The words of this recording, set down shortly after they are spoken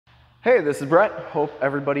Hey, this is Brett. Hope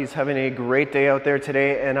everybody's having a great day out there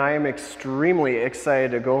today, and I am extremely excited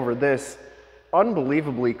to go over this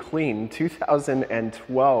unbelievably clean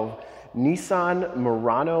 2012 Nissan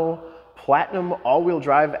Murano Platinum all-wheel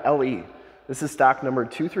drive LE. This is stock number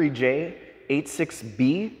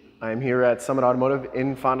 23J86B. I'm here at Summit Automotive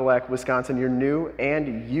in Fond du Lac, Wisconsin, your new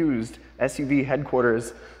and used SUV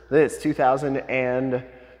headquarters. This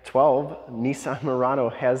 2012 Nissan Murano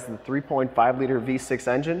has the 3.5-liter V6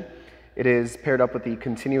 engine. It is paired up with the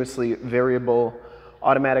continuously variable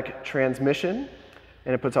automatic transmission,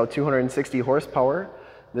 and it puts out 260 horsepower.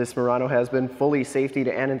 This Murano has been fully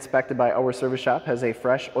safetied and inspected by our service shop, has a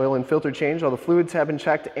fresh oil and filter change. All the fluids have been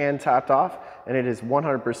checked and topped off, and it is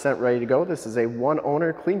 100% ready to go. This is a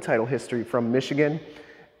one-owner, clean title history from Michigan,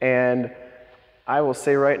 and I will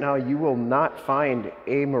say right now, you will not find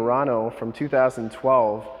a Murano from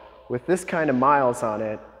 2012 with this kind of miles on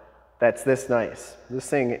it that's this nice. This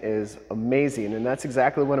thing is amazing, and that's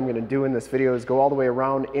exactly what I'm gonna do in this video, is go all the way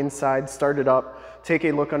around inside, start it up, take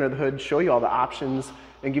a look under the hood, show you all the options,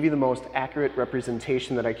 and give you the most accurate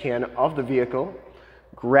representation that I can of the vehicle.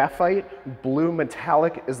 Graphite blue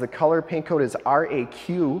metallic is the color. Paint code is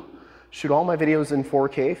RAQ. Shoot all my videos in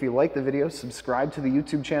 4K. If you like the video, subscribe to the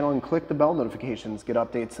YouTube channel and click the bell notifications. Get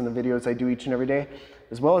updates in the videos I do each and every day,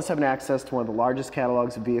 as well as having access to one of the largest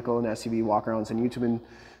catalogs of vehicle and SUV walkarounds on YouTube, and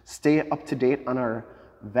stay up to date on our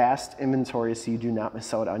vast inventory so you do not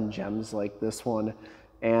miss out on gems like this one.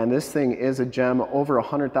 And this thing is a gem. Over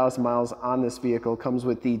 100,000 miles on this vehicle. Comes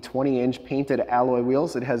with the 20-inch painted alloy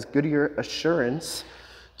wheels. It has Goodyear Assurance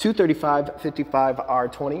 235/55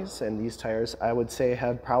 R20s, and these tires, I would say,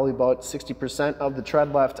 have probably about 60% of the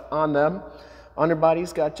tread left on them.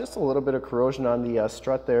 Underbody's got just a little bit of corrosion on the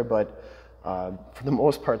strut there, but for the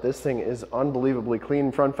most part, this thing is unbelievably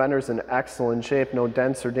clean. Front fender's in excellent shape, no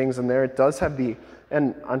dents or dings in there. It does have the,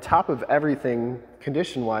 and on top of everything,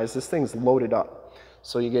 condition-wise, this thing's loaded up.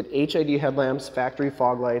 So you get HID headlamps, factory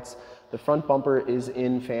fog lights. The front bumper is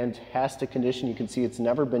in fantastic condition. You can see it's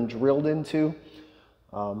never been drilled into.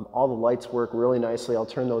 All the lights work really nicely. I'll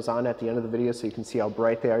turn those on at the end of the video so you can see how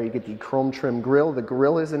bright they are. You get the chrome trim grille. The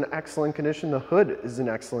grille is in excellent condition. The hood is in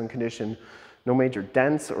excellent condition. No major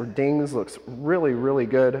dents or dings. Looks really, really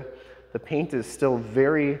good. The paint is still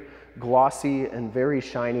very glossy and very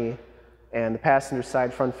shiny. And the passenger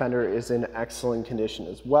side front fender is in excellent condition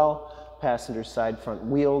as well. Passenger side front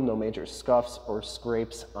wheel, no major scuffs or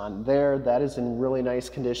scrapes on there. That is in really nice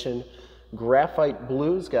condition. Graphite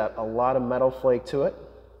blue's got a lot of metal flake to it.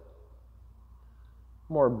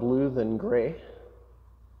 More blue than gray.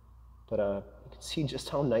 But you can see just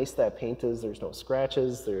how nice that paint is. There's no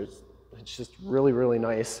scratches. It's just really, really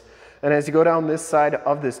nice. And as you go down this side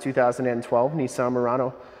of this 2012 Nissan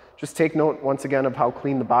Murano, just take note once again of how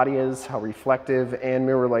clean the body is, how reflective and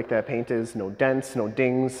mirror-like that paint is. No dents, no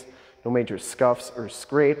dings, no major scuffs or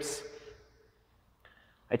scrapes.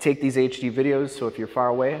 I take these HD videos, so if you're far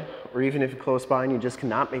away, or even if you're close by and you just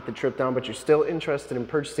cannot make the trip down, but you're still interested in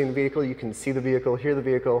purchasing the vehicle, you can see the vehicle, hear the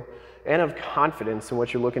vehicle, and have confidence in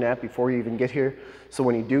what you're looking at before you even get here. So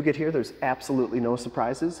when you do get here, there's absolutely no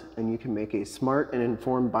surprises, and you can make a smart and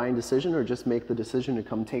informed buying decision, or just make the decision to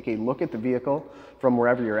come take a look at the vehicle from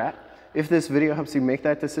wherever you're at. If this video helps you make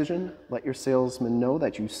that decision, let your salesman know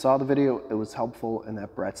that you saw the video, it was helpful, and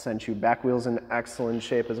that Brett sent you. Back wheels in excellent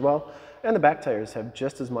shape as well, and the back tires have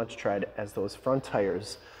just as much tread as those front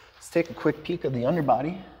tires. Let's take a quick peek of the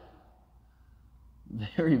underbody.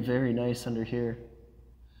 Very, very nice under here.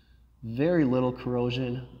 Very little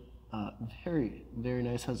corrosion. Very, very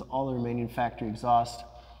nice. Has all the remaining factory exhaust.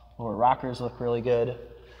 Lower rockers look really good.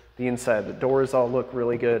 The inside of the doors all look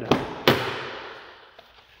really good.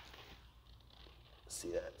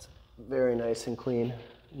 See that? Very nice and clean.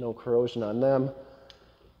 No corrosion on them.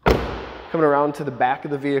 Coming around to the back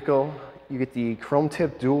of the vehicle, you get the chrome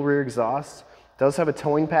tip dual rear exhaust. It does have a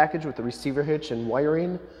towing package with the receiver hitch and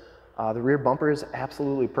wiring. The rear bumper is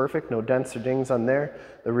absolutely perfect. No dents or dings on there.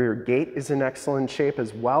 The rear gate is in excellent shape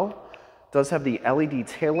as well. It does have the LED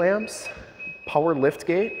tail lamps, power lift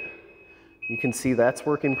gate. You can see that's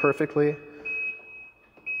working perfectly.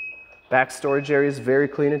 Back storage area is very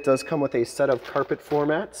clean. It does come with a set of carpet floor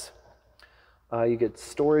mats. You get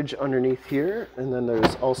storage underneath here, and then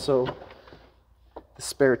there's also the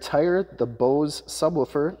spare tire, the Bose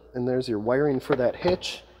subwoofer, and there's your wiring for that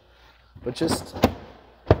hitch. But just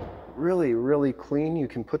really, really clean. You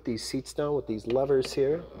can put these seats down with these levers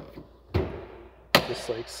here, just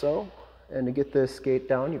like so. And to get this gate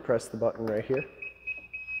down, you press the button right here.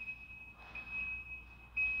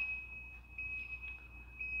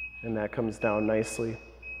 And that comes down nicely.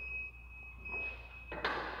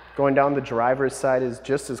 Going down the driver's side is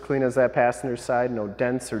just as clean as that passenger side, no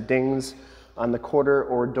dents or dings on the quarter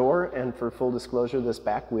or door. And for full disclosure, this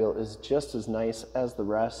back wheel is just as nice as the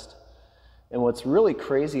rest. And what's really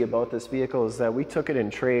crazy about this vehicle is that we took it in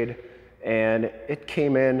trade and it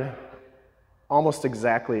came in almost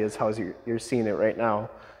exactly as how you're seeing it right now.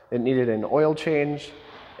 It needed an oil change,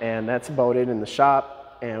 and that's about it in the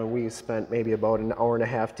shop. And we spent maybe about an hour and a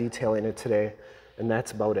half detailing it today, and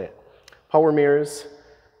that's about it. Power mirrors.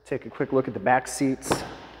 Take a quick look at the back seats.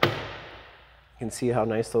 You can see how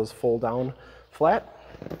nice those fold down flat.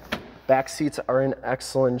 Back seats are in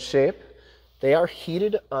excellent shape. They are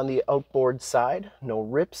heated on the outboard side. No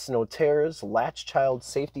rips, no tears. Latch child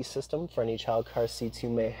safety system for any child car seats you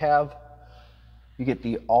may have. You get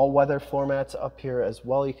the all-weather floor mats up here as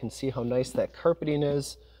well. You can see how nice that carpeting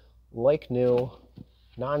is. Like new,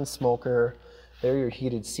 non-smoker. There, your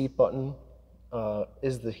heated seat button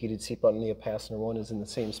is the heated seat button. The passenger one is in the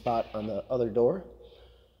same spot on the other door.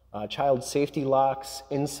 Child safety locks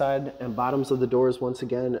inside and bottoms of the doors. Once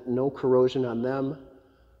again, no corrosion on them,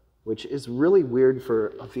 which is really weird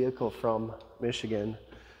for a vehicle from Michigan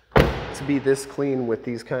to be this clean with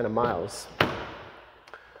these kind of miles.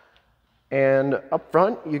 And up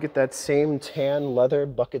front, you get that same tan leather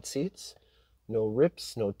bucket seats. No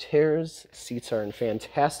rips, no tears. Seats are in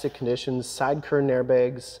fantastic condition. Side curtain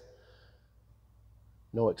airbags.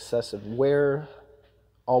 No excessive wear.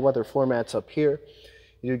 All-weather floor mats up here.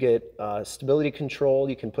 You get stability control.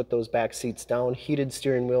 You can put those back seats down. Heated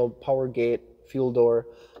steering wheel, power gate, fuel door,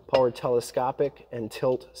 power telescopic and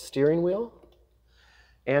tilt steering wheel.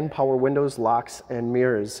 And power windows, locks, and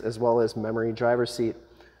mirrors, as well as memory driver seat.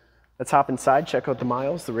 Let's hop inside, check out the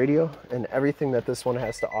miles, the radio, and everything that this one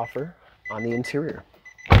has to offer on the interior.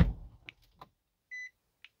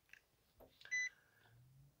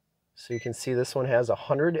 So you can see this one has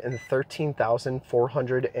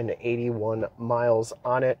 113,481 miles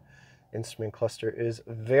on it. Instrument cluster is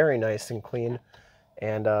very nice and clean.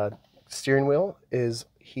 And steering wheel is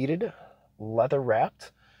heated, leather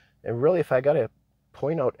wrapped. And really, if I got to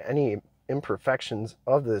point out any imperfections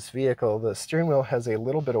of this vehicle, the steering wheel has a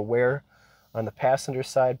little bit of wear on the passenger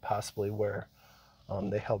side, possibly where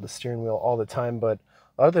they held the steering wheel all the time, but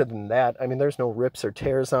other than that, I mean, there's no rips or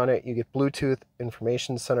tears on it. You get Bluetooth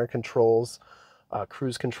information center controls,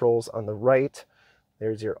 cruise controls on the right.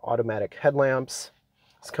 There's your automatic headlamps.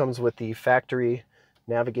 This comes with the factory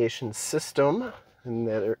navigation system,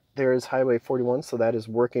 and there is Highway 41, so that is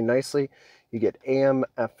working nicely. You get AM,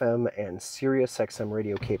 FM, and Sirius XM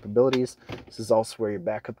radio capabilities. This is also where your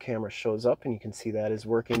backup camera shows up, and you can see that is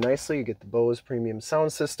working nicely. You get the Bose premium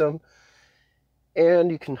sound system,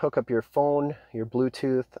 and you can hook up your phone, your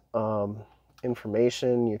Bluetooth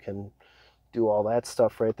information. You can do all that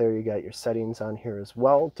stuff right there. You got your settings on here as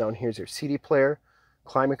well. Down here's your CD player,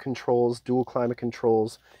 climate controls, dual climate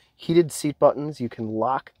controls, heated seat buttons. You can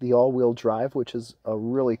lock the all-wheel drive, which is a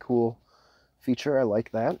really cool feature. I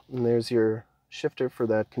like that. And there's your shifter for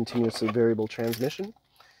that continuously variable transmission.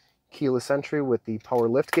 Keyless entry with the power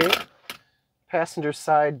lift gate. Passenger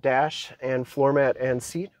side dash and floor mat and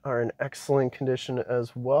seat are in excellent condition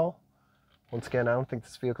as well. Once again, I don't think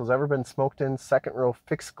this vehicle's ever been smoked in. Second row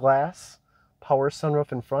fixed glass, power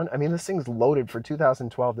sunroof in front. I mean, this thing's loaded for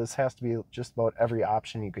 2012. This has to be just about every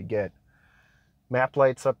option you could get. Map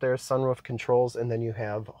lights up there, sunroof controls, and then you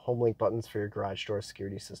have Homelink buttons for your garage door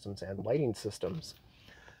security systems and lighting systems.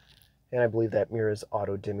 And I believe that mirror is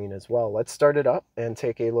auto dimming as well. Let's start it up and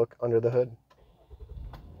take a look under the hood.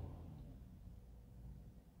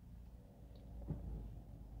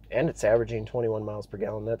 And it's averaging 21 miles per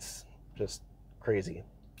gallon. That's just crazy.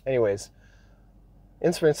 Anyways,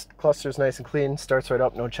 instruments cluster is nice and clean. Starts right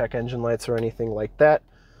up, no check engine lights or anything like that.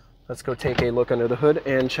 Let's go take a look under the hood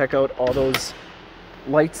and check out all those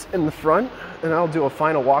lights in the front, and I'll do a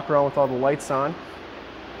final walk around with all the lights on.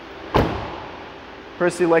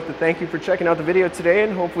 Firstly, I'd like to thank you for checking out the video today,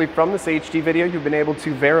 and hopefully from this HD video you've been able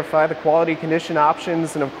to verify the quality, condition,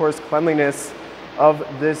 options, and of course cleanliness of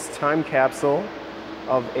this time capsule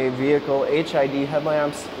of a vehicle. HID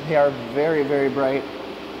headlamps, they are very, very bright.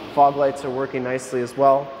 Fog lights are working nicely as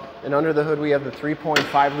well. And under the hood we have the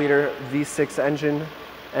 3.5 liter V6 engine.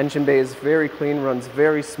 Engine bay is very clean, runs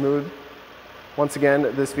very smooth. Once again,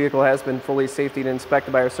 this vehicle has been fully safety and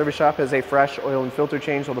inspected by our service shop, has a fresh oil and filter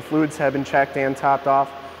change. All the fluids have been checked and topped off,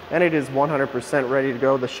 and it is 100% ready to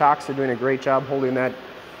go. The shocks are doing a great job holding that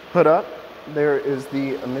hood up. There is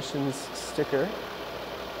the emissions sticker.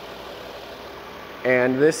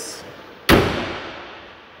 And this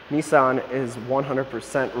Nissan is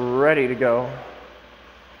 100% ready to go.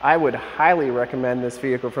 I would highly recommend this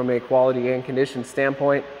vehicle from a quality and condition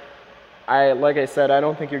standpoint. Like I said, I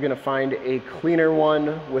don't think you're gonna find a cleaner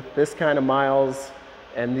one with this kind of miles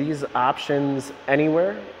and these options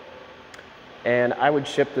anywhere. And I would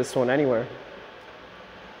ship this one anywhere.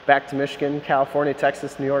 Back to Michigan, California,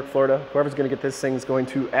 Texas, New York, Florida. Whoever's gonna get this thing is going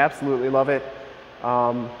to absolutely love it.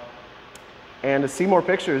 And to see more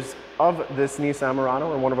pictures of this Nissan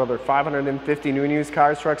Murano and one of our other 550 new and used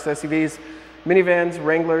cars, trucks, SUVs, minivans,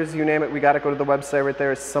 Wranglers, you name it, we got to go to the website right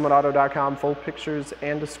there, summitauto.com. Full pictures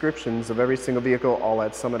and descriptions of every single vehicle, all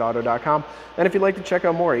at summitauto.com. And if you'd like to check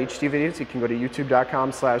out more HD videos, you can go to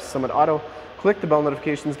youtube.com/summitauto. Click the bell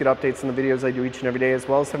notifications, get updates on the videos I do each and every day, as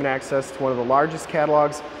well as having access to one of the largest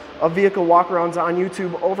catalogs of vehicle walkarounds on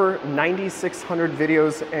YouTube, over 9,600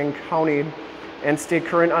 videos and counting. And stay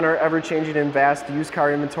current on our ever-changing and vast used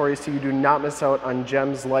car inventory so you do not miss out on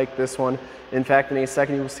gems like this one. In fact, in a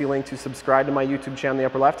second you will see a link to subscribe to my YouTube channel in the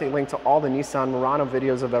upper left, a link to all the Nissan Murano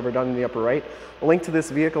videos I've ever done in the upper right, a link to this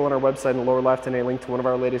vehicle on our website in the lower left, and a link to one of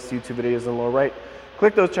our latest YouTube videos in the lower right.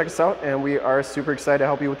 Click those, check us out, and we are super excited to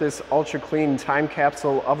help you with this ultra clean time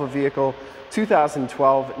capsule of a vehicle,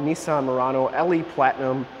 2012 Nissan Murano LE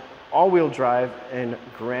Platinum, all-wheel drive, and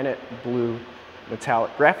granite blue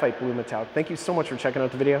metallic, graphite blue metallic. Thank you so much for checking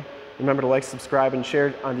out the video. Remember to like, subscribe, and share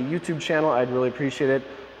it on the YouTube channel. I'd really appreciate it.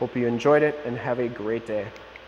 Hope you enjoyed it, and have a great day.